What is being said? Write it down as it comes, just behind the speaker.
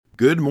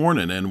Good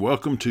morning and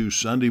welcome to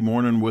Sunday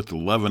Morning with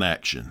Love in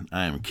Action.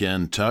 I am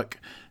Ken Tuck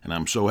and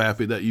I'm so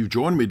happy that you've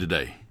joined me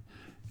today.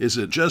 Is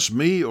it just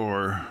me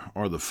or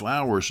are the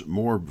flowers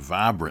more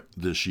vibrant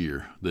this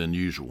year than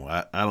usual?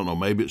 I don't know.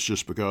 Maybe it's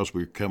just because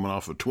we're coming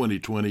off of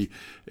 2020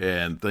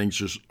 and things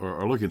just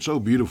are looking so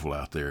beautiful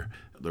out there.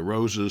 The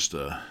roses,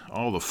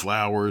 all the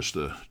flowers,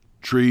 the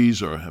trees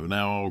have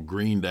now all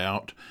greened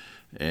out,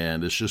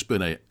 and it's just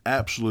been an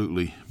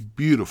absolutely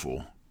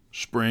beautiful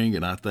spring,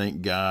 and I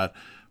thank God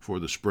for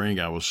the spring.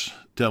 I was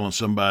telling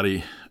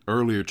somebody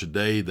earlier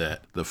today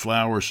that the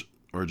flowers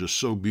are just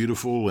so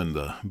beautiful and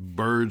the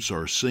birds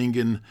are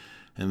singing,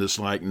 and it's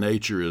like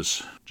nature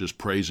is just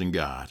praising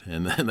God.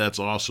 And that's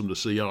awesome to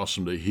see,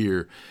 awesome to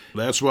hear.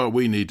 That's what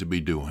we need to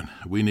be doing.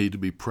 We need to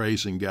be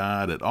praising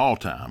God at all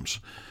times.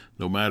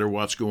 No matter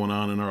what's going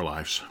on in our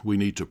lives, we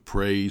need to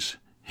praise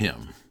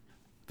Him.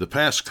 The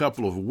past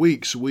couple of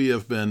weeks, we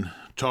have been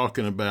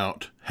talking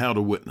about how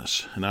to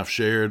witness. And I've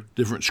shared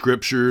different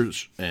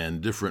scriptures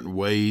and different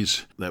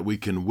ways that we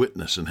can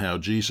witness and how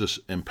Jesus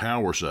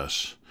empowers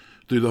us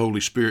through the Holy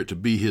Spirit to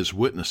be His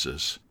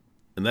witnesses.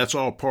 And that's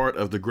all part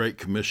of the Great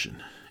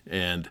Commission.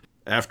 And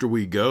after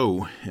we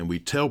go and we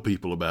tell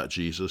people about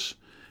Jesus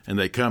and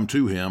they come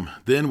to Him,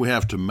 then we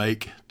have to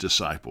make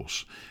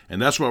disciples.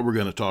 And that's what we're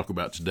going to talk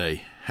about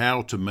today,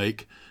 how to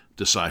make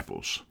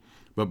disciples.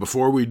 But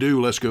before we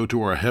do, let's go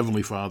to our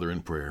Heavenly Father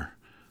in prayer.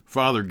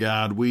 Father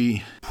God,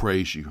 we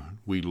praise You.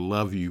 We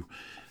love You.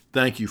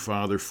 Thank You,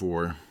 Father,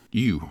 for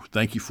You.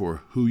 Thank You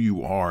for who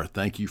You are.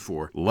 Thank You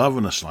for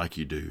loving us like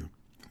You do.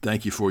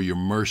 Thank You for Your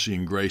mercy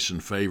and grace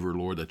and favor,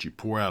 Lord, that You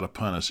pour out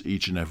upon us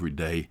each and every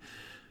day.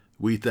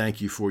 We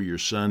thank You for Your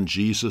Son,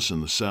 Jesus,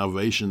 and the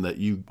salvation that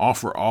You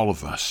offer all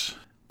of us,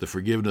 the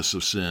forgiveness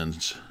of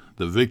sins,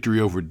 the victory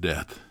over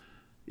death,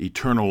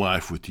 eternal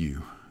life with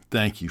You.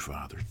 Thank You,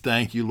 Father.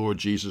 Thank You, Lord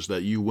Jesus,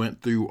 that You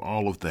went through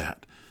all of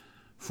that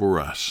for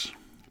us,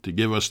 to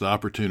give us the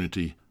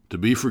opportunity to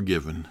be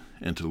forgiven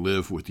and to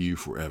live with You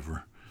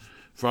forever.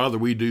 Father,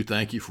 we do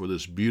thank You for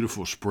this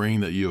beautiful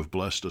spring that You have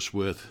blessed us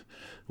with.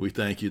 We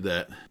thank You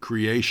that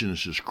creation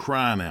is just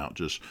crying out,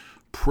 just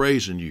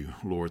praising You,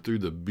 Lord, through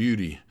the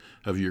beauty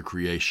of Your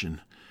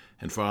creation.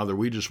 And Father,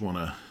 we just want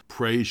to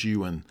praise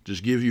You and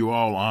just give You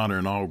all honor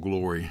and all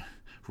glory.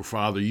 For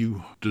Father,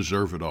 You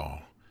deserve it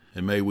all.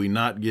 And may we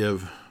not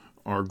give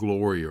our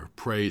glory or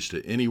praise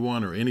to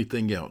anyone or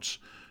anything else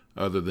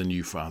other than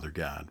You, Father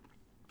God.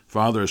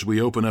 Father, as we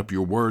open up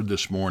Your word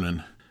this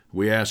morning,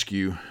 we ask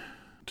You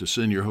to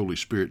send Your Holy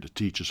Spirit to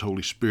teach us.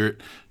 Holy Spirit,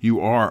 You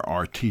are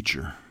our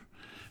teacher.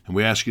 And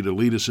we ask You to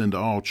lead us into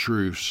all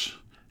truths.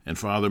 And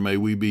Father, may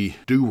we be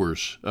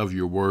doers of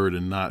Your word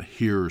and not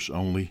hearers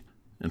only.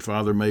 And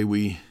Father, may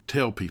we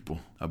tell people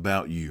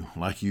about You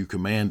like You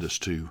command us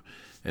to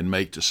and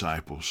make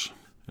disciples.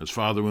 As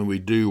Father, when we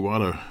do,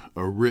 what a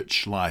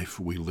rich life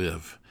we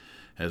live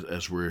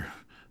as we're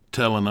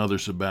telling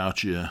others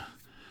about You,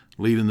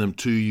 leading them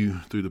to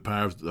You through the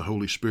power of the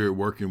Holy Spirit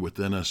working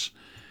within us,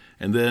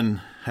 and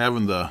then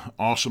having the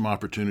awesome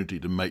opportunity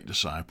to make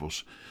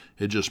disciples.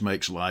 It just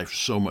makes life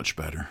so much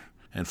better.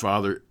 And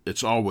Father,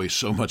 it's always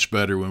so much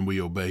better when we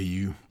obey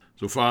You.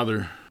 So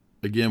Father,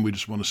 again, we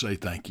just want to say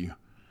thank You.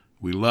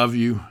 We love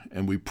You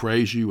and we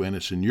praise You, and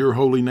it's in Your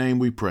holy name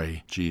we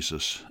pray,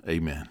 Jesus.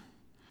 Amen.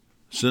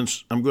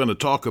 Since I'm going to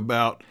talk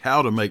about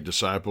how to make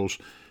disciples,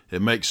 it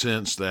makes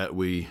sense that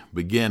we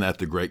begin at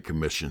the Great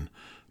Commission.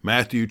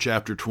 Matthew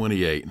chapter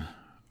 28,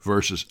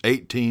 verses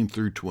 18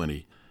 through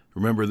 20.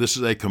 Remember, this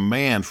is a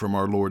command from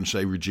our Lord and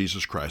Savior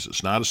Jesus Christ.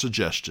 It's not a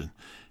suggestion.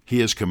 He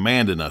is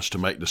commanding us to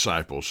make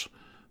disciples.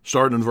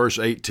 Starting in verse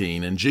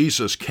 18, "And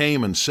Jesus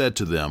came and said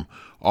to them,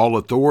 All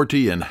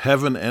authority in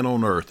heaven and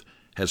on earth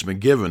has been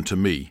given to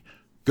me.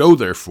 Go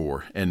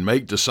therefore and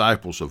make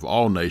disciples of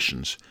all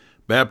nations,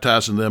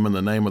 baptizing them in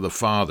the name of the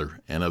Father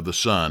and of the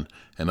Son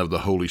and of the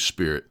Holy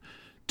Spirit,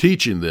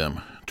 teaching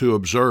them to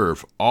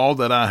observe all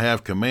that I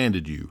have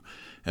commanded you.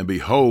 And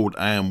behold,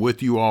 I am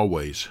with you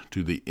always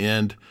to the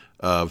end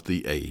of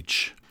the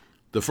age."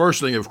 The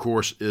first thing, of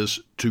course, is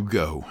to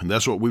go. And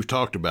that's what we've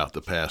talked about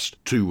the past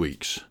 2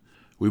 weeks.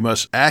 We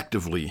must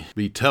actively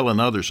be telling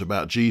others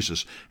about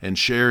Jesus and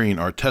sharing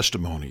our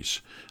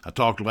testimonies. I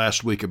talked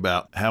last week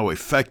about how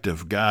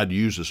effective God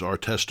uses our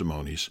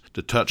testimonies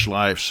to touch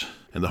lives,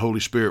 and the Holy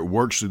Spirit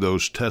works through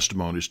those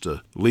testimonies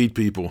to lead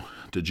people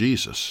to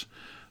Jesus.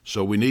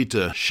 So we need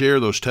to share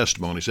those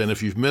testimonies. And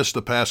if you've missed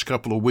the past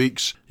couple of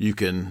weeks, you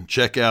can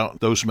check out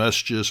those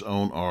messages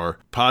on our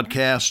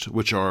podcast,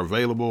 which are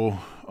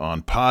available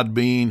on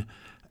Podbean,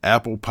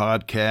 Apple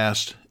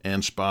Podcast,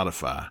 and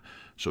Spotify.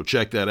 So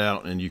check that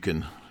out and you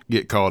can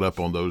get caught up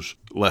on those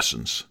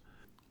lessons.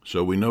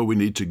 So we know we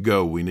need to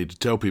go. We need to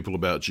tell people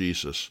about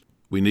Jesus.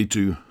 We need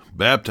to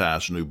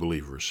baptize new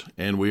believers,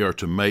 and we are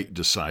to make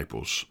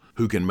disciples.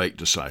 Who can make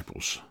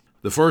disciples?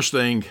 The first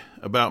thing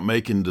about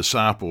making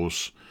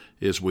disciples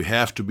is we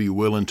have to be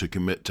willing to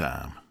commit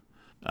time.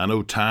 I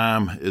know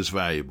time is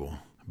valuable,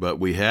 but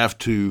we have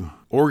to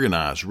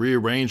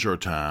rearrange our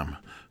time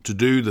to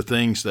do the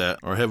things that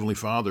our Heavenly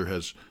Father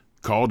has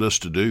called us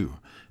to do.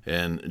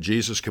 And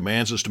Jesus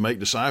commands us to make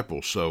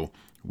disciples, so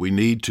we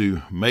need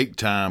to make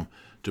time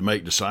to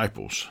make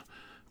disciples.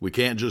 We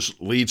can't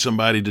just lead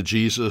somebody to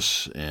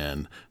Jesus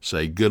and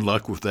say, good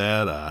luck with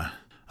that.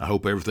 I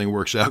hope everything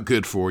works out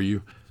good for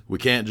you. We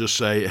can't just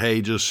say,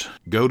 hey, just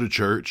go to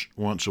church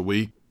once a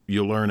week.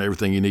 You'll learn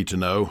everything you need to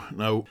know.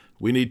 No,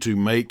 we need to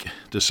make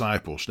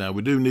disciples. Now,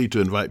 we do need to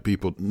invite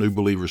people, new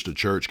believers, to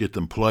church, get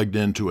them plugged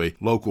into a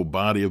local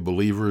body of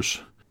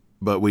believers,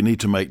 but we need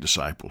to make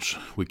disciples.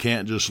 We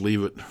can't just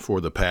leave it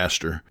for the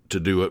pastor to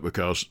do it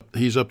because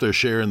he's up there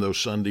sharing those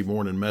Sunday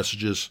morning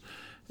messages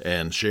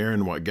and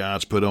sharing what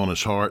God's put on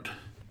his heart.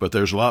 But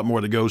there's a lot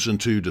more that goes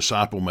into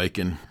disciple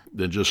making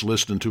than just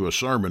listening to a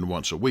sermon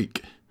once a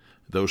week.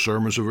 Those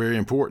sermons are very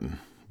important,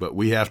 but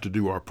we have to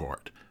do our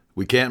part.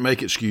 We can't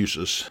make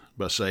excuses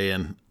by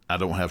saying, I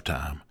don't have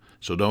time.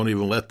 So don't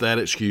even let that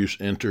excuse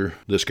enter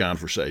this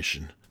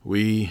conversation.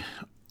 We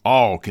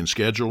all can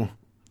schedule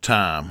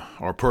time,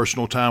 our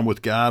personal time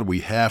with God. We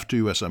have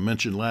to, as I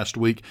mentioned last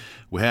week,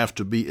 we have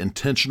to be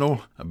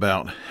intentional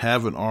about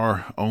having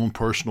our own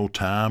personal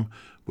time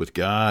with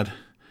God,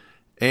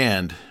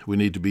 and we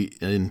need to be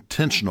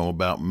intentional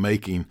about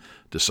making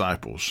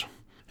disciples.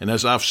 And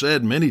as I've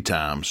said many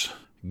times,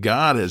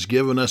 God has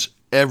given us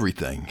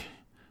everything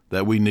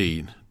that we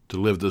need to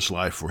live this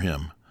life for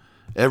Him.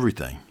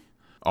 Everything.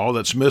 All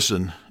that's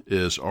missing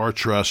is our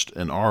trust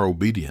and our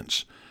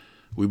obedience.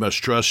 We must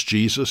trust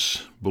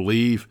Jesus,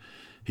 believe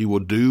He will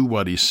do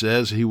what He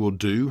says He will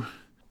do.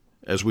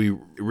 As we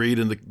read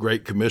in the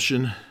Great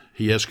Commission,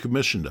 He has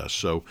commissioned us.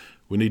 So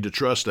we need to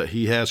trust that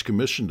He has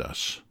commissioned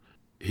us.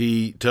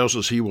 He tells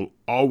us He will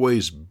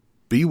always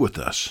be with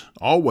us,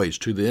 always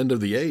to the end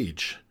of the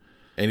age.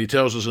 And He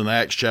tells us in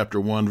Acts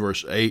chapter 1,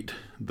 verse 8,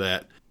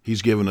 that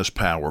He's given us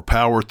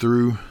power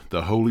through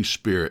the Holy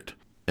Spirit,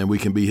 and we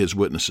can be His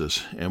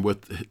witnesses. And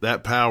with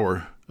that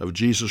power of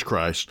Jesus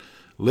Christ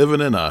living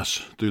in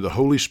us through the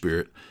Holy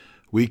Spirit,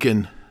 we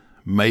can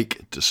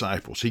make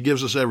disciples. He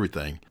gives us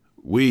everything.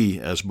 We,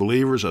 as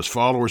believers, as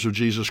followers of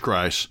Jesus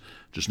Christ,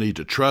 just need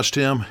to trust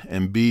Him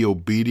and be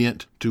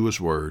obedient to His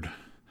word.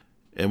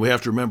 And we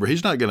have to remember,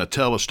 He's not going to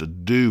tell us to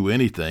do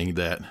anything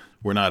that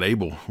we're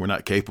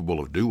not capable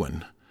of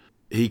doing.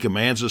 He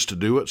commands us to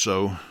do it,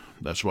 so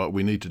that's what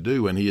we need to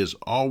do, and He is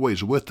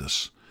always with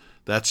us.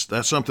 That's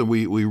something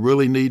we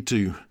really need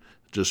to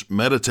just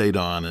meditate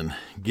on and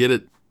get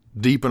it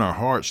deep in our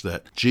hearts,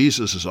 that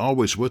Jesus is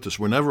always with us.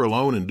 We're never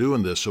alone in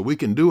doing this, so we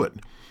can do it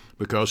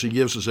because He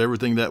gives us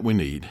everything that we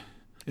need.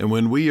 And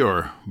when we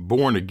are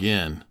born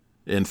again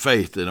in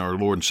faith in our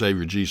Lord and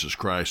Savior Jesus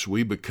Christ,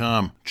 we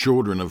become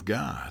children of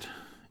God.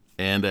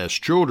 And as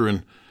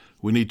children,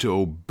 we need to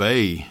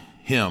obey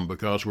Him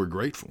because we're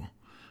grateful.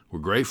 We're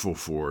grateful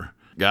for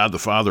God the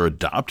Father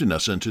adopting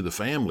us into the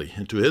family,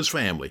 into His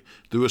family,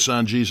 through His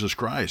Son Jesus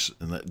Christ,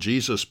 and that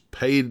Jesus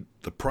paid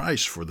the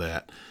price for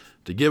that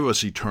to give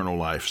us eternal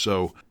life.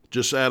 So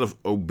just out of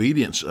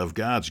obedience of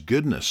God's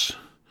goodness,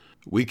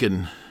 we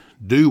can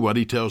do what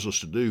He tells us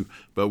to do,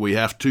 but we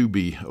have to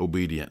be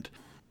obedient.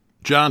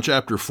 John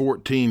chapter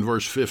 14,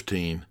 verse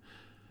 15,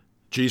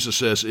 Jesus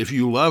says, if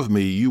you love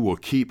me, you will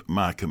keep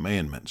my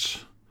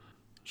commandments.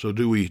 So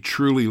do we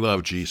truly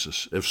love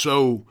Jesus? If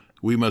so,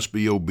 we must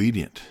be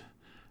obedient.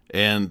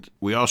 And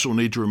we also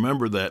need to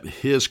remember that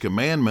His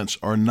commandments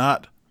are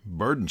not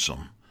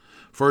burdensome.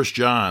 1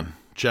 John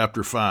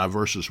chapter 5,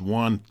 verses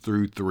 1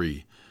 through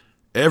 3.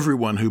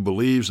 Everyone who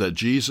believes that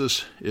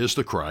Jesus is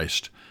the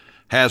Christ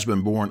has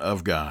been born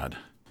of God.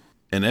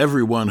 And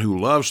everyone who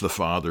loves the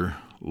Father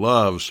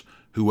loves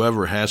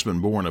whoever has been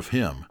born of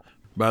Him.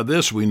 By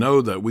this we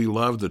know that we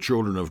love the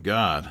children of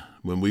God,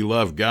 when we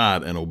love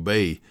God and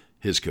obey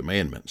His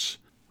commandments.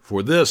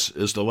 For this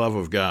is the love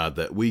of God,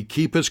 that we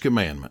keep His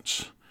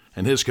commandments.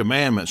 And His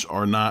commandments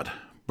are not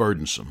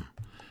burdensome.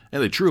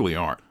 And they truly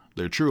aren't.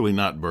 They're truly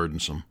not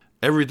burdensome.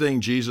 Everything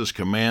Jesus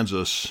commands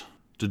us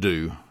to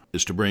do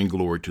is to bring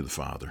glory to the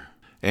Father,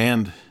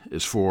 and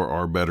is for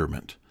our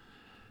betterment.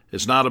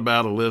 It's not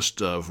about a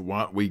list of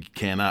what we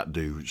cannot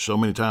do. So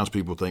many times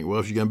people think, well,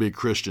 if you're going to be a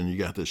Christian, you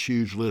got this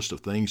huge list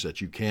of things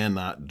that you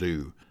cannot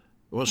do.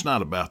 Well, it's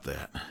not about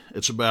that.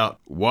 It's about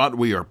what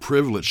we are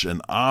privileged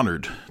and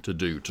honored to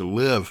do, to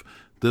live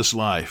this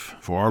life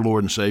for our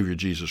Lord and Savior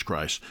Jesus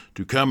Christ,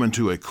 to come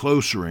into a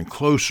closer and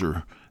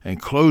closer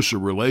and closer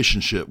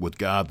relationship with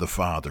God the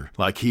Father,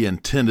 like He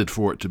intended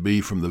for it to be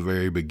from the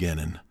very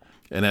beginning.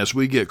 And as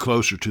we get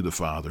closer to the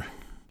Father,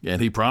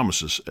 and He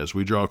promises, as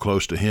we draw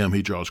close to Him,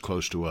 He draws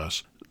close to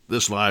us,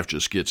 this life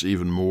just gets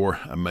even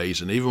more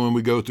amazing, even when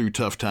we go through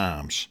tough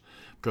times,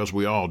 because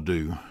we all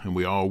do, and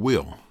we all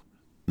will.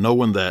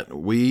 Knowing that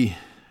we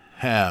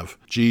have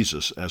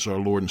Jesus as our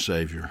Lord and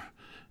Savior,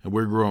 and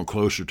we're growing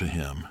closer to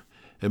Him,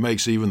 it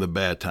makes even the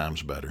bad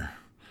times better.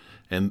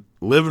 And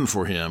living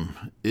for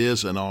Him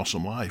is an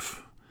awesome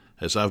life.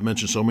 As I've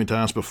mentioned so many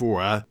times before,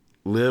 I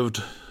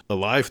lived a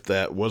life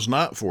that was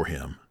not for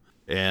Him.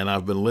 And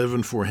I've been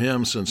living for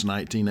Him since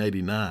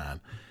 1989.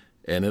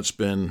 And it's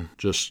been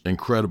just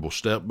incredible,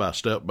 step by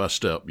step by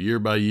step, year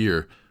by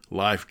year.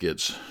 Life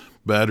gets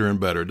better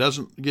and better. It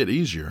doesn't get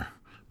easier,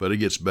 but it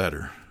gets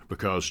better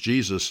because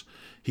Jesus,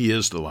 he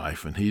is the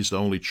life, and he's the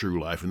only true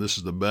life. And this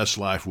is the best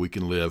life we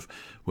can live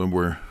when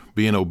we're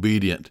being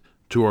obedient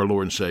to our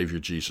Lord and Savior,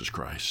 Jesus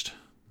Christ.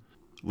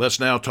 Let's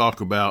now talk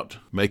about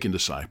making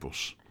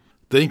disciples.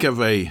 Think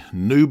of a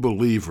new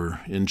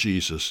believer in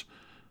Jesus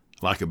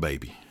like a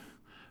baby.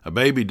 A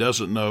baby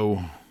doesn't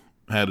know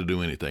how to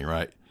do anything,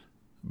 right?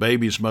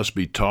 Babies must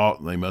be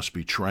taught, they must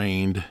be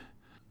trained.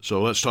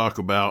 So let's talk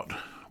about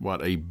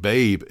what a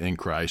babe in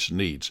Christ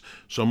needs.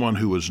 Someone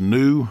who is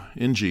new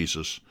in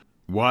Jesus,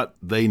 what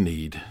they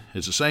need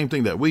is the same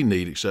thing that we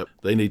need,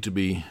 except they need to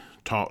be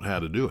taught how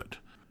to do it.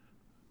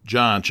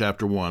 John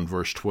chapter 1,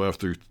 verse 12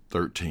 through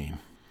 13.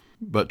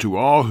 But to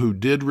all who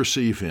did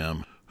receive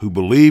him, who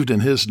believed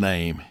in his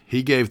name,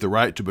 he gave the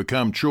right to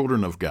become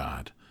children of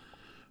God,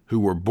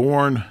 who were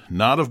born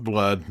not of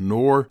blood,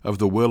 nor of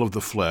the will of the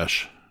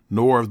flesh,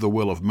 nor of the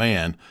will of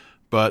man,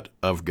 but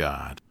of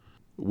God.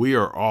 We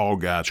are all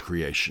God's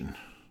creation.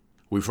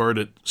 We've heard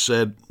it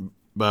said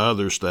by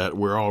others that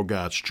we're all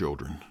God's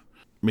children,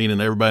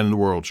 meaning everybody in the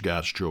world's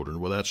God's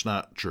children. Well, that's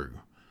not true.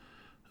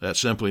 That's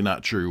simply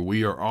not true.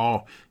 We are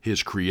all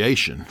his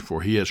creation,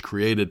 for he has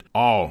created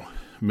all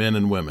men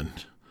and women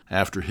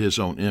after his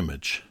own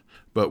image.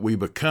 But we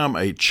become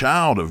a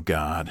child of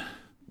God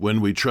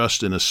when we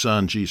trust in his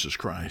Son, Jesus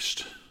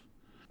Christ.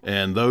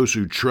 And those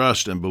who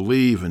trust and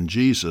believe in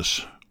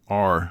Jesus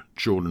are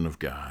children of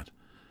God.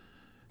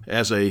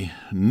 As a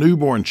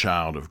newborn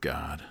child of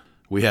God,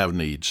 we have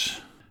needs.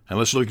 And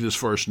let's look at this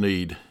first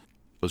need.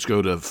 Let's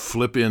go to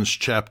Philippians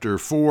chapter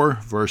 4,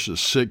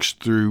 verses 6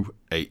 through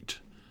 8.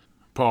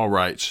 Paul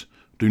writes,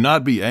 "Do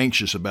not be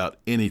anxious about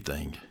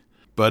anything,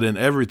 but in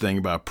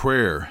everything by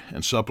prayer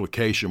and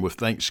supplication with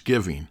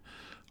thanksgiving,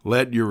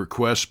 let your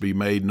requests be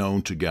made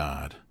known to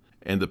God.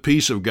 And the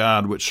peace of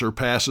God, which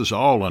surpasses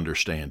all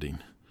understanding,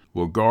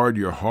 will guard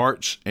your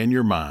hearts and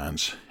your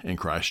minds in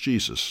Christ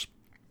Jesus.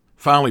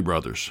 Finally,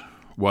 brothers,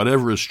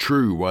 whatever is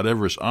true,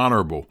 whatever is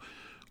honorable,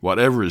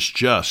 whatever is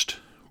just,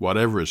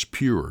 whatever is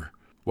pure,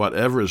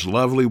 whatever is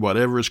lovely,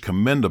 whatever is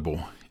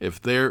commendable,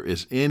 if there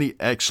is any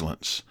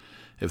excellence,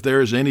 if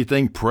there is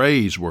anything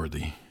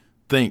praiseworthy,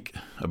 think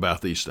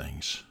about these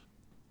things."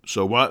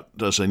 So what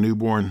does a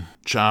newborn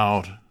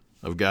child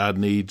of God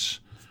needs?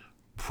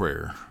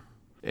 Prayer.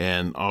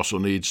 And also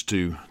needs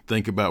to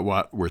think about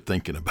what we're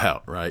thinking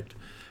about, right?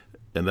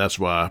 And that's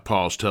why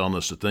Paul's telling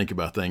us to think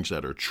about things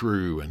that are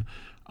true and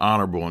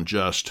honorable and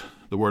just.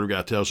 The Word of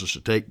God tells us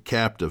to take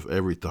captive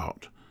every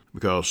thought,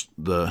 because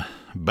the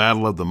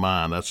battle of the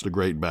mind, that's the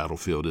great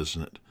battlefield,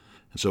 isn't it?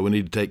 And so we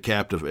need to take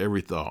captive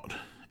every thought.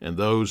 And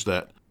those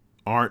that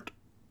aren't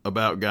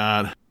about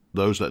God,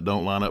 those that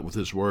don't line up with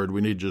his Word, we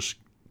need to just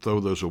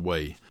throw those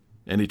away.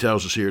 And he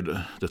tells us here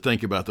to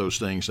think about those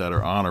things that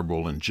are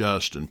honorable and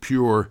just and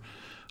pure,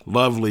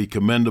 lovely,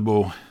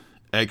 commendable,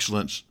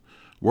 excellence,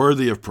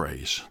 worthy of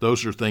praise.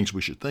 Those are things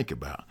we should think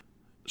about.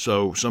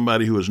 So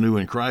somebody who is new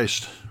in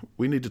Christ,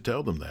 we need to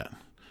tell them that.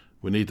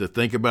 We need to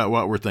think about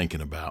what we're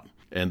thinking about,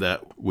 and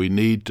that we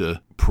need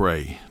to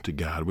pray to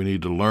God. We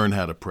need to learn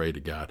how to pray to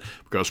God,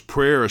 because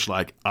prayer is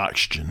like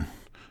oxygen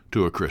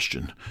to a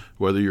Christian.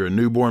 Whether you're a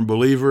newborn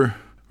believer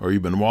or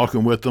you've been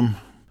walking with them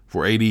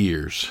for 80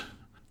 years,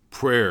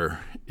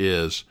 prayer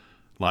is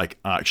like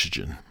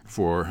oxygen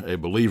for a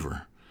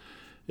believer.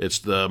 It's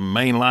the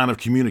main line of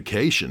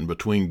communication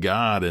between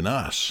God and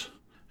us.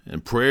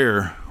 And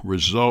prayer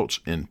results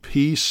in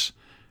peace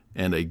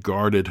and a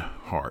guarded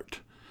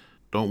heart.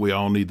 Don't we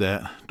all need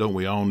that? Don't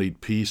we all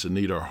need peace and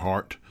need our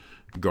heart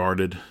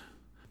guarded?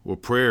 Well,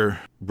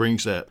 prayer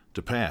brings that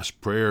to pass.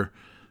 Prayer,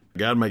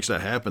 God makes that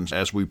happen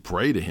as we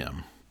pray to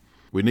him.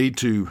 We need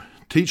to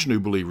teach new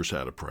believers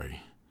how to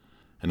pray.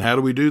 And how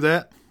do we do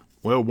that?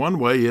 Well, one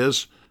way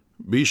is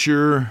be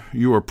sure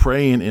you are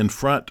praying in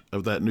front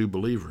of that new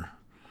believer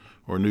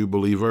or new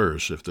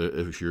believers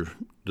if you're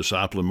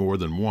discipling more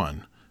than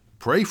one.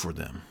 Pray for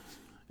them.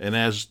 And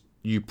as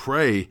you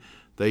pray,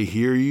 they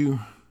hear you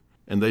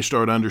and they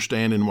start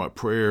understanding what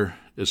prayer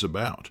is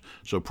about.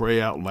 So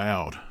pray out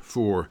loud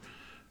for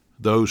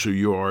those who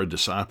you are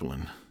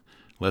discipling.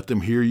 Let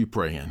them hear you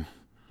praying.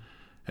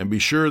 And be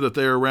sure that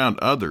they're around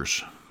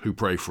others who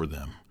pray for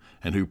them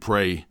and who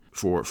pray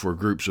for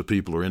groups of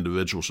people or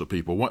individuals of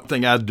people. One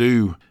thing I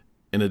do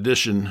in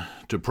addition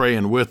to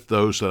praying with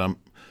those that I'm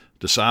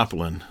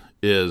discipling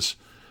is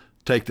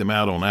take them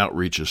out on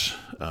outreaches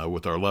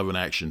with our Love in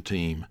Action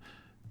team.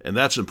 And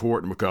that's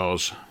important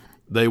because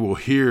they will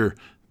hear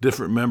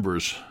different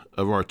members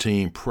of our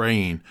team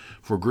praying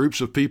for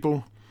groups of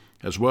people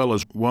as well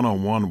as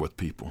one-on-one with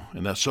people.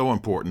 And that's so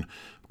important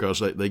because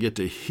they get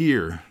to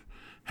hear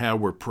how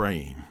we're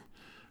praying.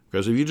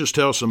 Because if you just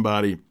tell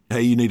somebody,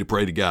 hey, you need to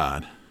pray to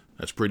God,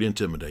 that's pretty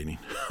intimidating.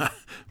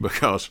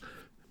 Because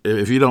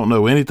if you don't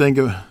know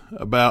anything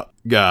about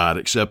God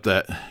except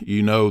that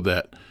you know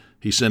that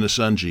he sent his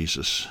son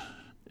Jesus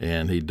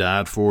and he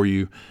died for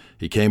you,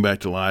 he came back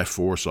to life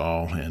for us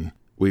all, and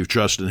we've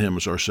trusted him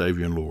as our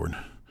Savior and Lord.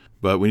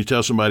 But when you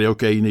tell somebody,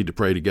 okay, you need to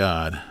pray to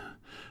God,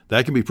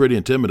 that can be pretty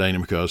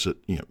intimidating because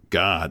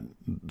God,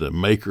 the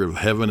maker of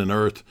heaven and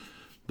earth,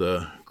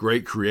 the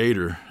great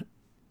creator,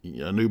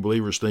 a new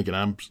believer's thinking,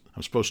 I'm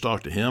supposed to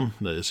talk to him?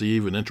 Is he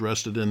even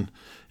interested in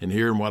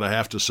hearing what I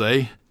have to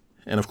say?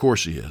 And of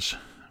course he is.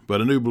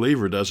 But a new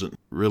believer doesn't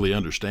really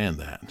understand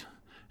that.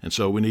 And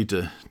so we need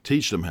to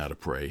teach them how to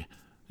pray.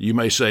 You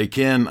may say,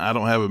 Ken, I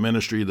don't have a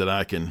ministry that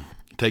I can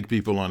take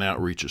people on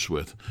outreaches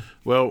with.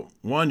 Well,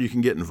 one, you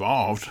can get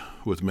involved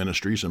with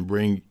ministries and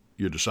bring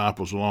your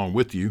disciples along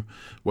with you,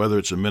 whether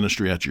it's a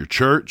ministry at your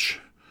church,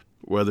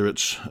 whether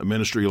it's a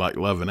ministry like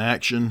Love in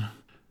Action.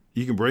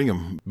 You can bring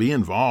them, be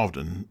involved,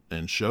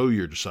 and show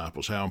your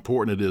disciples how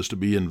important it is to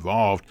be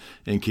involved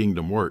in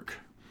kingdom work.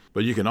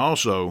 But you can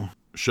also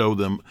show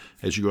them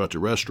as you go out to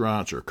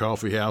restaurants or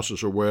coffee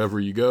houses or wherever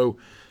you go,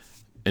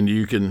 and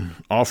you can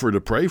offer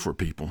to pray for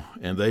people,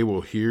 and they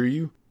will hear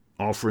you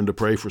offering to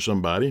pray for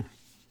somebody,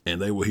 and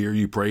they will hear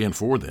you praying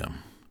for them.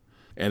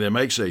 And it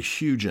makes a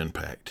huge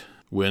impact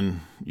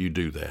when you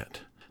do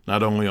that,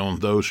 not only on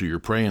those who you're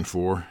praying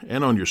for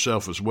and on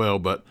yourself as well,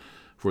 but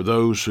for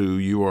those who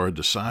you are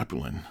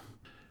discipling.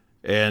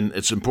 And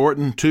it's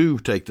important to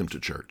take them to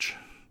church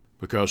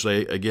because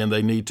they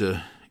need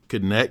to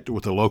connect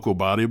with a local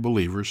body of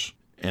believers,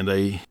 and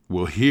they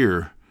will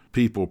hear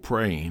people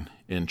praying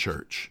in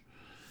church.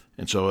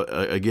 And so,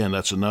 again,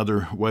 that's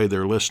another way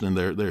they're listening.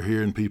 They're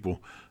hearing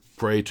people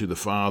pray to the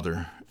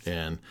Father,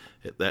 and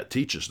that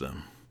teaches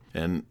them.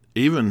 And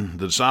even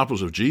the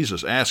disciples of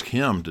Jesus asked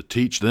him to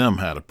teach them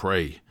how to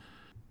pray.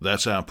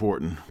 That's how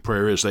important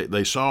prayer is.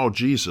 They saw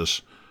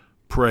Jesus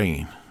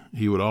praying.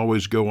 He would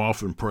always go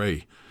off and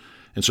pray.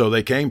 And so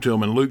they came to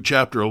him in Luke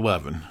chapter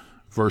 11,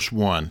 verse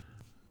 1.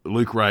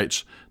 Luke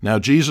writes, Now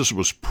Jesus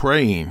was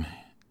praying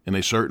in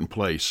a certain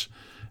place.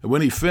 And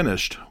when he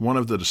finished, one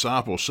of the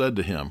disciples said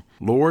to him,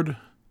 Lord,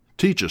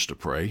 teach us to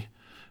pray,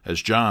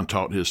 as John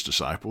taught his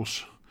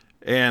disciples.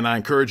 And I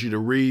encourage you to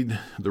read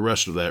the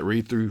rest of that.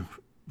 Read through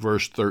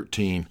verse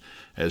 13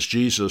 as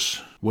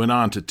Jesus went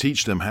on to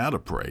teach them how to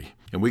pray.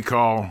 And we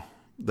call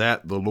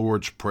that the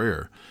Lord's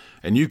Prayer.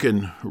 And you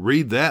can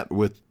read that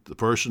with the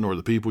person or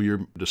the people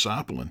you're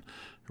discipling.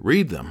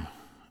 Read them,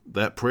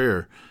 that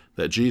prayer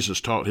that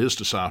Jesus taught his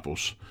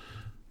disciples,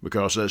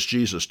 because that's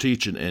Jesus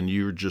teaching, and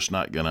you're just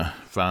not going to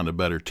find a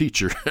better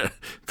teacher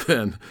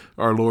than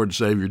our Lord and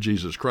Savior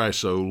Jesus Christ.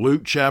 So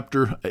Luke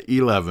chapter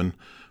 11,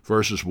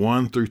 verses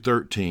 1 through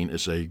 13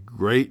 is a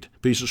great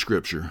piece of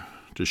scripture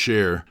to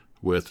share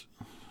with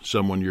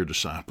someone you're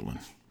discipling.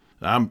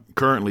 I'm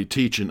currently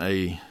teaching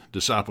a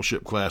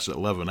discipleship class at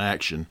Love in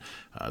Action.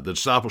 The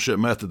discipleship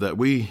method that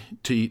we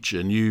teach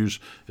and use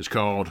is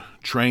called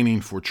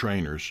Training for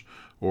Trainers,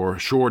 or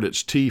short,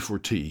 it's T for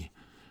T.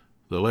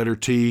 The letter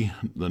T,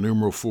 the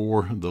numeral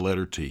 4, the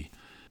letter T.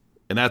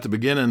 And at the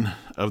beginning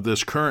of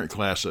this current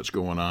class that's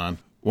going on,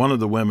 one of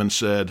the women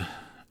said,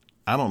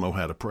 I don't know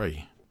how to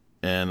pray.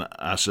 And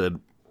I said,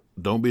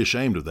 don't be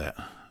ashamed of that,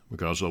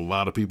 because a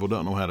lot of people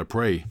don't know how to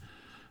pray.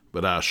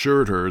 But I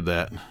assured her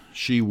that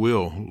she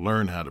will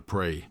learn how to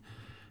pray.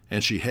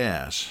 And she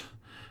has.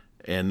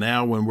 And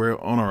now when we're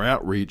on our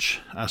outreach,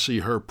 I see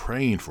her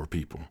praying for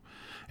people.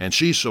 And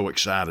she's so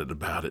excited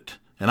about it.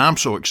 And I'm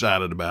so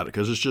excited about it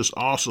because it's just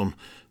awesome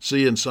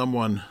seeing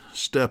someone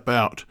step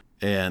out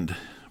and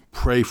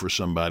pray for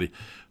somebody.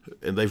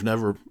 And they've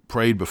never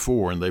prayed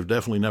before, and they've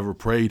definitely never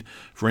prayed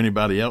for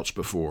anybody else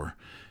before.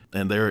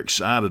 And they're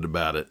excited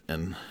about it.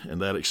 And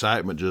that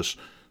excitement just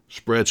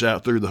spreads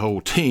out through the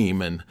whole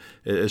team. And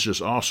it's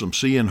just awesome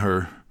seeing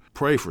her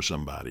pray for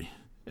somebody.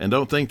 And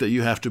don't think that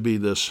you have to be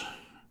this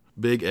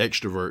big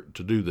extrovert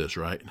to do this,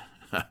 right?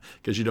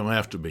 Because you don't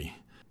have to be.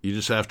 You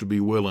just have to be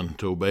willing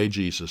to obey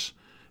Jesus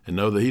and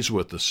know that he's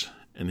with us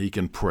and he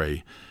can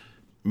pray.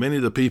 Many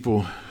of the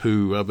people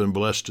who I've been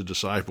blessed to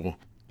disciple,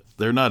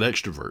 they're not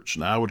extroverts.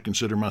 Now, I would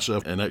consider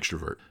myself an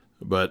extrovert,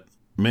 but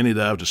many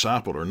that I've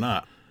discipled are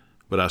not.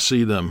 But I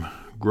see them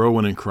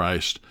growing in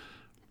Christ,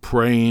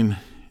 praying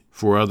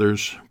for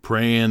others,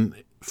 praying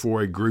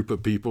for a group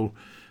of people.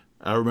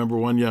 I remember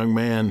one young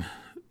man,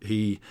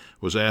 he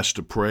was asked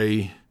to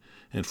pray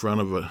in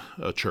front of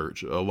a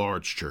church, a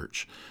large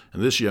church.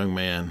 And this young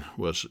man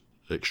was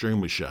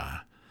extremely shy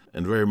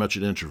and very much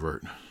an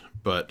introvert.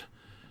 But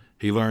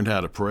he learned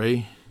how to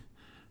pray,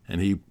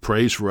 and he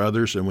prays for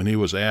others. And when he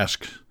was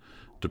asked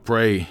to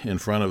pray in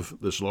front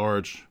of this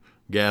large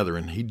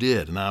gathering, he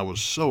did. And I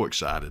was so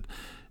excited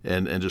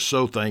and just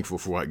so thankful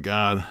for what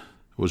God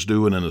was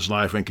doing in his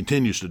life and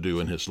continues to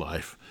do in his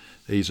life.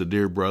 He's a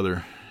dear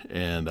brother,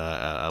 and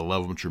I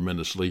love him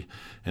tremendously,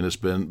 and it's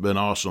been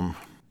awesome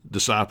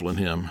discipling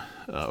him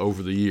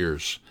over the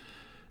years.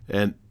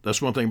 And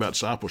that's one thing about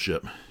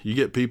discipleship. You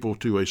get people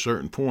to a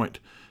certain point,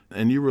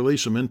 and you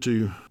release them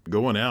into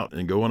going out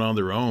and going on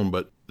their own,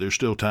 but there's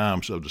still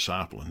times of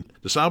discipling.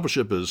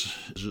 Discipleship is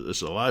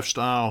a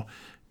lifestyle,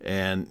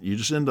 and you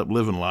just end up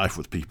living life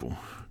with people.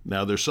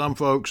 Now, there's some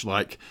folks,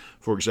 like,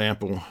 for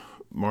example,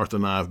 Martha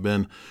and I have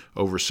been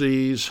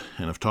overseas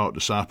and have taught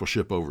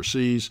discipleship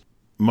overseas.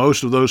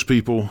 Most of those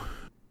people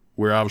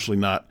we're obviously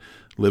not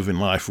living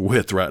life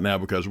with right now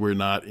because we're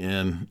not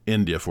in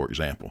India, for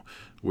example.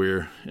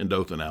 We're in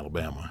Dothan,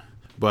 Alabama.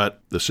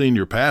 But the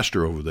senior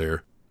pastor over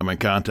there, I'm in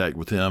contact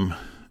with him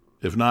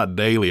if not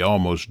daily,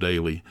 almost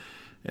daily.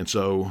 And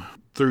so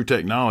through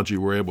technology,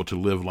 we're able to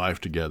live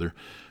life together.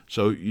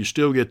 So you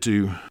still get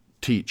to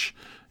teach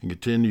and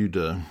continue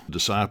to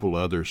disciple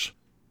others.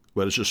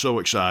 But it's just so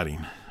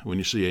exciting when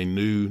you see a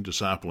new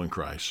disciple in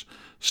Christ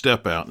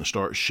step out and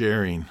start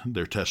sharing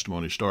their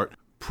testimony, start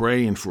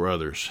praying for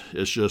others.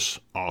 It's just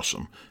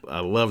awesome. I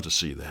love to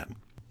see that.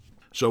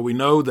 So we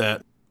know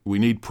that we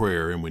need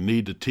prayer, and we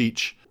need to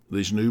teach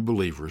these new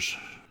believers,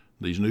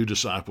 these new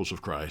disciples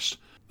of Christ,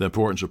 the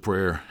importance of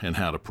prayer and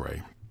how to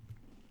pray.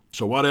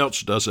 So what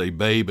else does a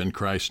babe in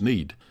Christ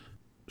need?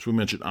 So we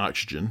mentioned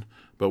oxygen,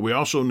 but we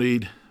also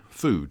need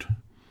food.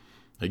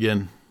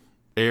 Again,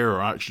 air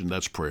or oxygen,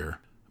 that's prayer.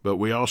 But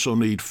we also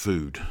need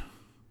food.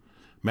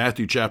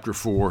 Matthew chapter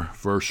 4,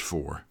 verse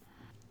 4.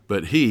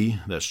 But he,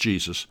 that's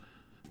Jesus,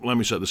 let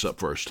me set this up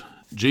first.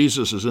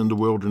 Jesus is in the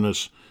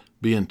wilderness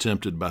being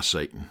tempted by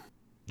Satan.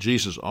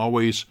 Jesus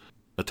always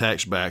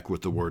attacks back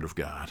with the word of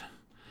God.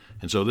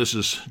 And so this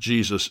is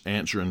Jesus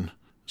answering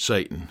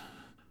Satan.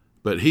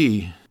 But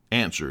he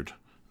answered,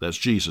 that's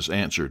Jesus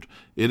answered,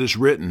 "It is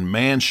written,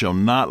 man shall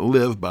not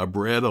live by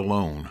bread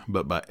alone,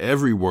 but by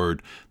every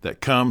word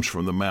that comes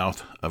from the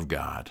mouth of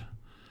God."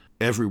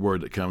 Every word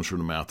that comes from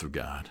the mouth of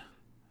God.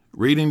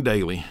 Reading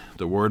daily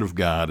the Word of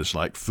God is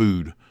like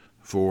food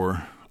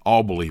for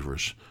all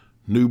believers,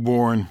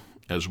 newborn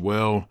as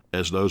well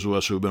as those of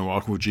us who have been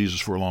walking with Jesus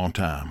for a long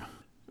time.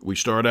 We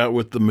start out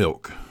with the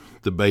milk,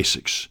 the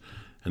basics,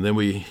 and then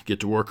we get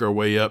to work our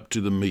way up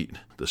to the meat,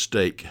 the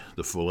steak,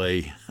 the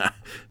filet,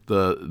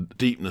 the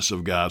deepness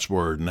of God's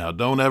Word. Now,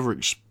 don't ever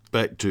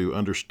expect to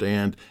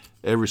understand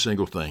every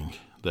single thing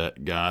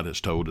that God has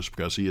told us,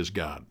 because He is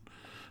God.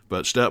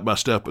 But step by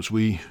step, as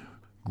we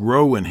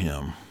grow in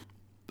Him,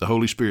 the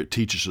Holy Spirit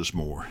teaches us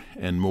more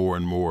and more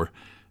and more.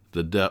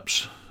 The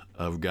depths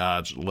of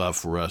God's love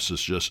for us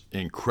is just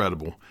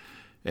incredible.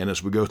 And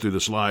as we go through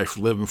this life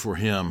living for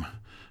Him,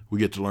 we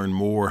get to learn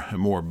more and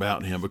more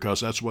about Him,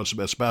 because that's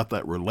about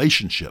that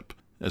relationship.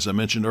 As I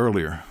mentioned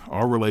earlier,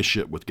 our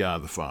relationship with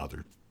God the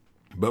Father.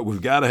 But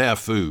we've got to have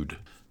food,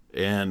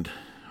 and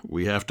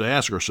we have to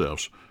ask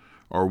ourselves,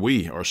 are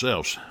we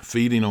ourselves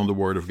feeding on the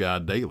Word of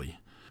God daily,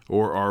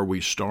 or are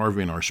we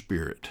starving our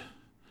spirit?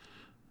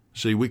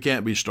 See, we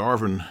can't be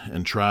starving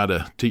and try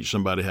to teach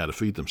somebody how to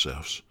feed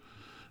themselves.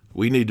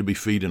 We need to be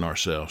feeding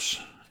ourselves,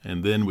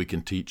 and then we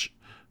can teach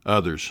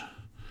others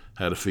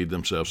how to feed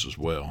themselves as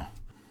well.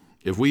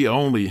 If we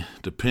only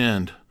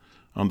depend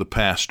on the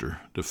pastor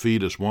to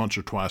feed us once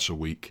or twice a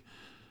week,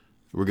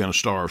 we're going to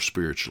starve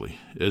spiritually.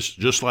 It's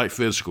just like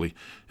physically.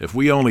 If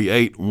we only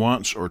ate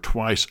once or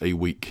twice a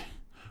week,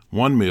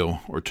 one meal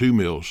or two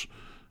meals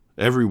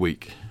every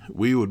week,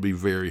 we would be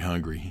very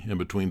hungry in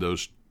between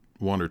those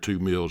one or two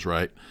meals,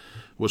 right?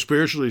 Well,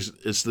 spiritually,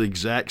 it's the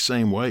exact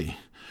same way.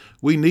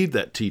 We need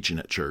that teaching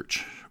at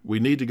church. We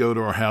need to go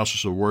to our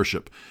houses of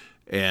worship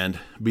and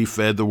be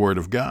fed the Word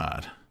of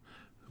God.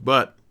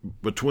 But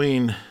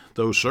between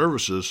those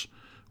services,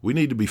 we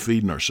need to be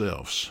feeding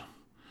ourselves.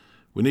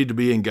 We need to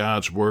be in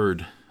God's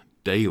Word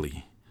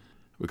daily.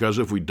 Because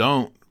if we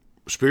don't,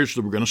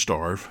 spiritually we're going to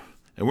starve,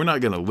 and we're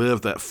not going to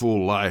live that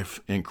full life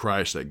in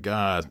Christ that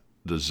God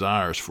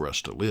desires for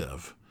us to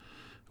live.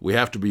 We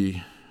have to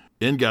be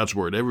in God's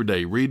Word every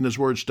day, reading His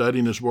Word,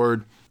 studying His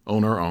Word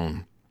on our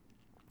own.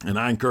 And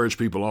I encourage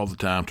people all the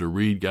time to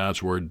read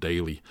God's Word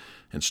daily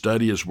and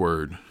study His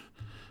Word.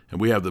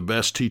 And we have the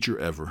best teacher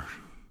ever.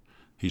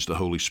 He's the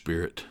Holy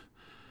Spirit.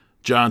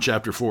 John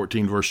chapter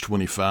 14, verse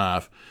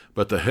 25,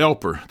 "But the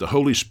Helper, the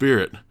Holy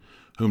Spirit,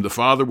 whom the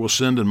Father will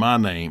send in my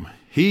name,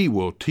 He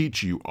will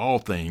teach you all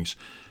things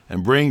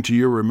and bring to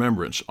your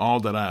remembrance all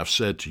that I have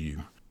said to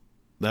you."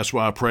 That's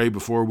why I pray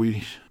before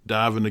we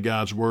dive into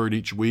God's Word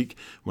each week.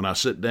 When I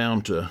sit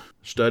down to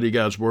study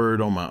God's Word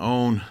on my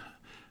own,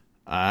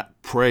 I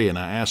pray and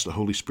I ask the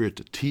Holy Spirit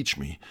to teach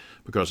me,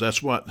 because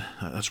that's what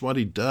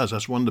He does.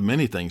 That's one of the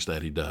many things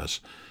that He does,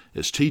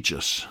 is teach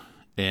us,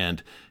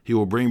 and He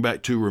will bring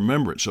back to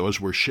remembrance. So as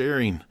we're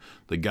sharing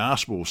the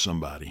gospel with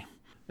somebody,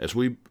 as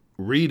we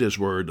read His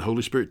Word, the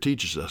Holy Spirit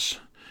teaches us.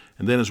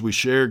 And then as we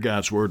share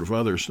God's Word with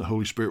others, the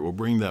Holy Spirit will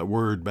bring that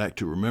Word back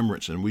to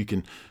remembrance, and we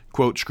can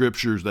quote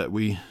scriptures that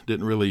we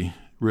didn't really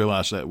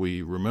realize that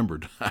we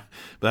remembered.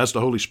 That's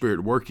the Holy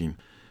Spirit working.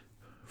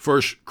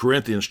 1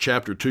 Corinthians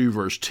chapter 2,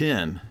 verse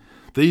 10,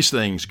 "These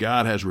things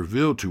God has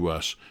revealed to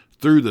us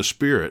through the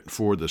Spirit,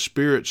 for the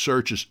Spirit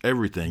searches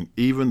everything,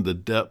 even the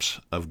depths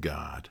of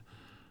God."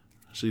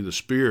 See, the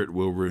Spirit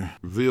will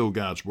reveal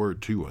God's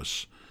Word to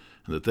us,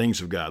 and the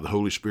things of God, the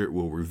Holy Spirit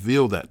will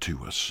reveal that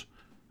to us.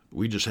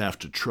 We just have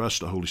to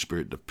trust the Holy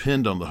Spirit,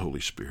 depend on the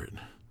Holy Spirit.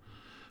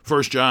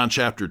 1 John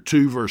chapter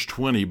 2, verse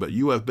 20, "But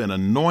you have been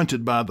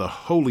anointed by the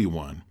Holy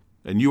One,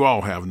 and you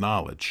all have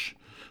knowledge."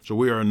 So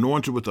we are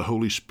anointed with the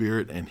Holy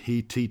Spirit, and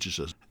He teaches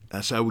us.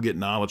 That's how we get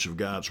knowledge of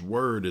God's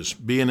Word, is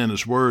being in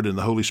His Word and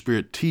the Holy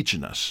Spirit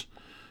teaching us.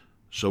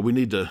 So we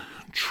need to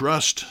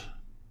trust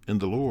in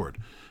the Lord.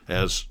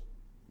 As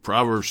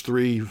Proverbs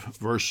 3,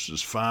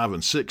 verses 5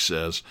 and 6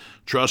 says,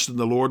 "Trust in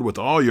the Lord with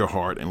all your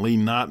heart, and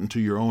lean not into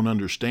your own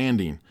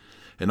understanding.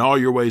 In all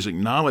your ways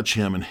acknowledge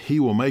him, and he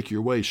will make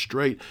your way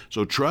straight.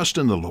 So trust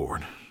in the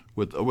Lord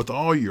with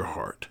all your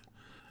heart.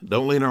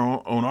 Don't lean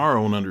on our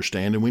own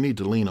understanding. We need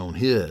to lean on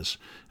his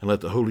and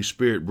let the Holy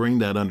Spirit bring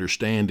that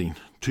understanding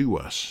to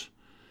us.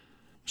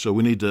 So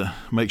we need to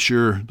make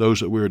sure those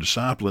that we're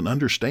discipling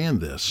understand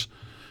this.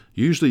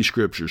 Use these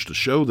scriptures to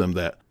show them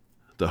that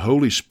the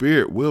Holy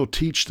Spirit will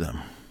teach them.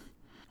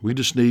 We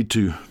just need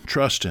to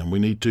trust him. We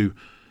need to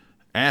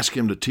ask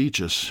him to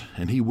teach us,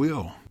 and he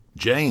will.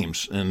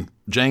 James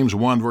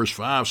 1 verse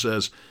 5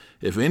 says,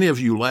 if any of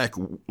you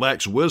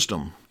lacks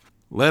wisdom,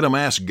 let him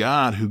ask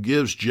God, who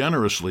gives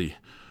generously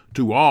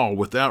to all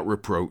without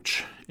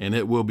reproach, and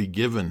it will be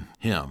given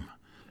him.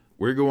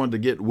 We're going to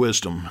get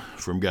wisdom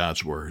from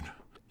God's word.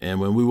 And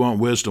when we want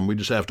wisdom, we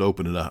just have to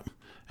open it up.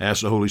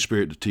 Ask the Holy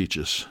Spirit to teach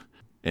us,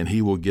 and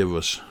he will give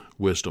us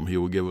wisdom. He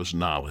will give us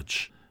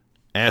knowledge.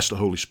 Ask the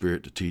Holy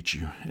Spirit to teach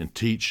you, and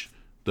teach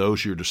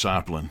those you're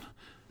discipling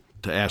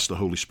to ask the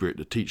Holy Spirit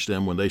to teach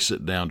them when they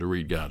sit down to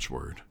read God's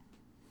word.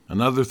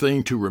 Another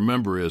thing to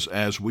remember is,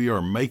 as we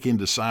are making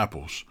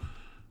disciples,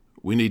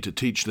 we need to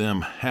teach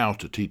them how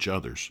to teach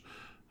others.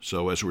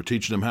 So as we're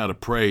teaching them how to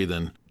pray,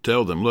 then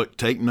tell them, look,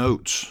 take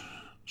notes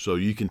so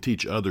you can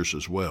teach others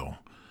as well,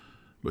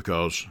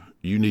 because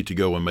you need to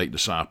go and make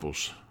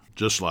disciples,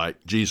 just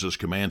like Jesus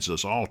commands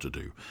us all to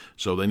do.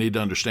 So they need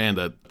to understand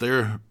that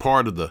they're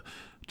part of the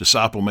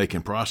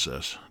disciple-making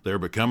process. They're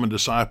becoming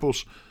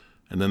disciples,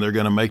 and then they're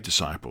going to make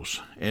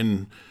disciples.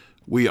 And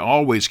we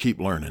always keep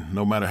learning,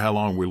 no matter how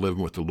long we're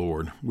living with the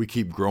Lord. We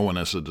keep growing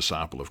as a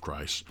disciple of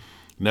Christ.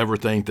 Never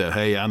think that,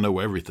 hey, I know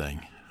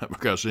everything,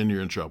 because then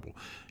you're in trouble.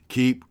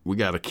 We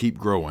got to keep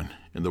growing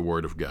in the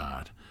Word of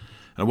God.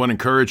 And I want to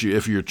encourage you,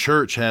 if your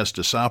church has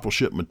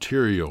discipleship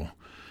material,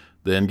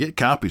 then get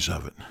copies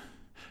of it.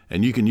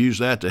 And you can use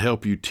that to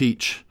help you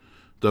teach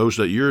those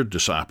that you're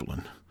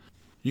discipling.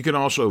 You can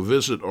also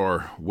visit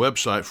our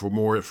website for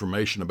more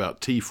information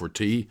about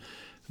T4T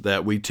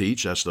that we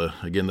teach. That's the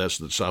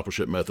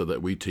discipleship method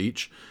that we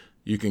teach.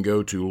 You can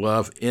go to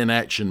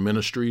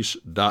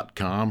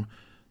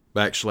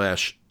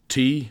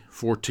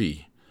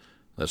loveinactionministries.com/T4T.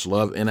 That's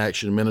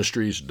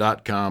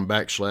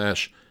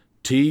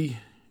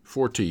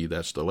loveinactionministries.com/T4T.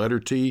 That's the letter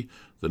T,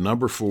 the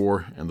number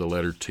 4, and the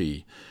letter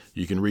T.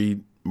 You can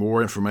read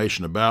more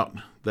information about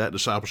that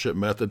discipleship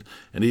method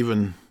and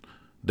even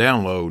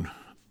download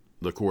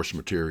the course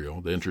material,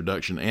 the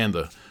introduction and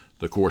the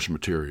course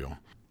material.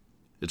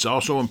 It's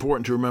also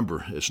important to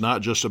remember, it's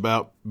not just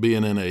about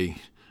being in a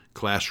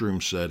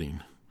classroom setting.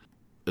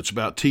 It's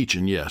about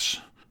teaching, yes,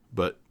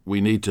 but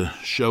we need to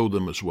show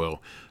them as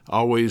well.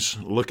 Always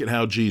look at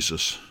how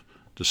Jesus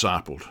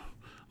discipled.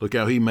 Look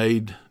how he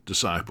made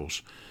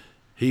disciples.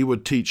 He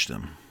would teach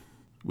them.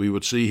 We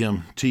would see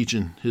him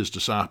teaching his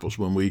disciples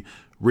when we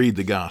read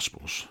the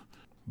Gospels.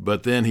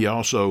 But then he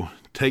also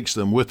takes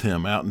them with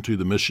him out into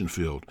the mission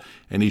field,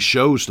 and he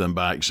shows them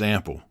by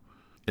example,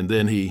 and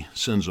then he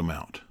sends them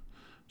out.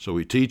 So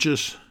he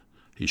teaches,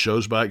 he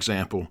shows by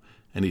example,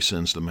 and he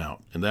sends them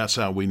out. And that's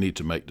how we need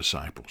to make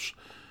disciples.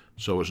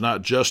 So it's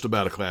not just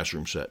about a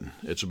classroom setting.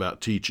 It's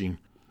about teaching,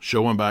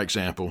 showing by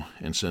example,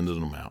 and sending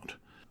them out.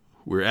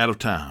 We're out of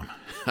time.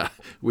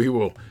 We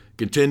will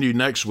continue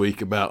next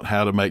week about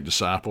how to make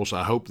disciples.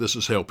 I hope this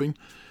is helping.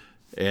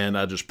 And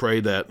I just pray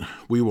that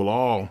we will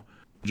all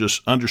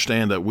just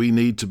understand that we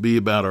need to be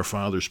about our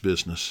Father's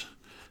business.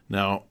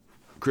 Now,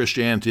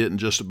 Christianity isn't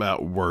just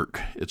about work.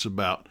 It's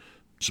about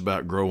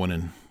growing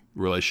in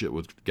relationship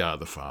with God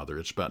the Father.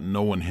 It's about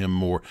knowing him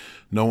more,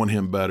 knowing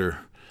him better,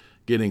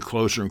 getting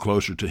closer and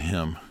closer to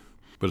him.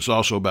 But it's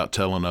also about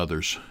telling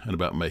others and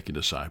about making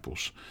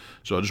disciples.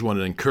 So I just wanted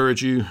to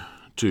encourage you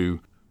to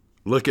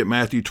look at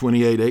Matthew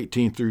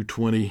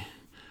 28:18-20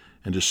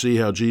 and to see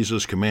how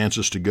Jesus commands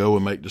us to go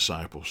and make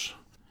disciples.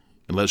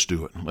 And let's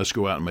do it. Let's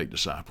go out and make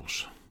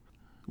disciples.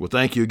 Well,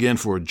 thank you again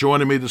for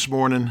joining me this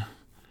morning.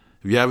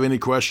 If you have any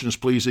questions,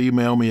 please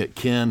email me at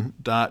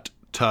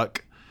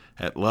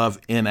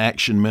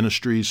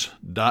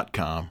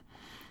ken.tuck@loveinactionministries.com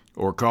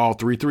or call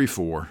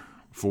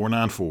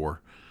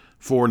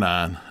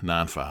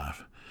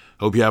 334-494-4995.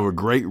 Hope you have a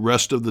great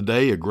rest of the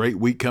day, a great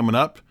week coming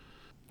up.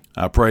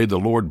 I pray the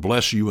Lord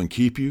bless you and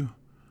keep you.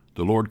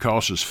 The Lord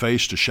cause his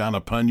face to shine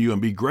upon you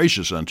and be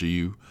gracious unto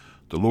you.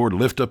 The Lord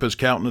lift up his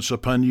countenance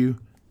upon you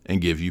and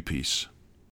give you peace.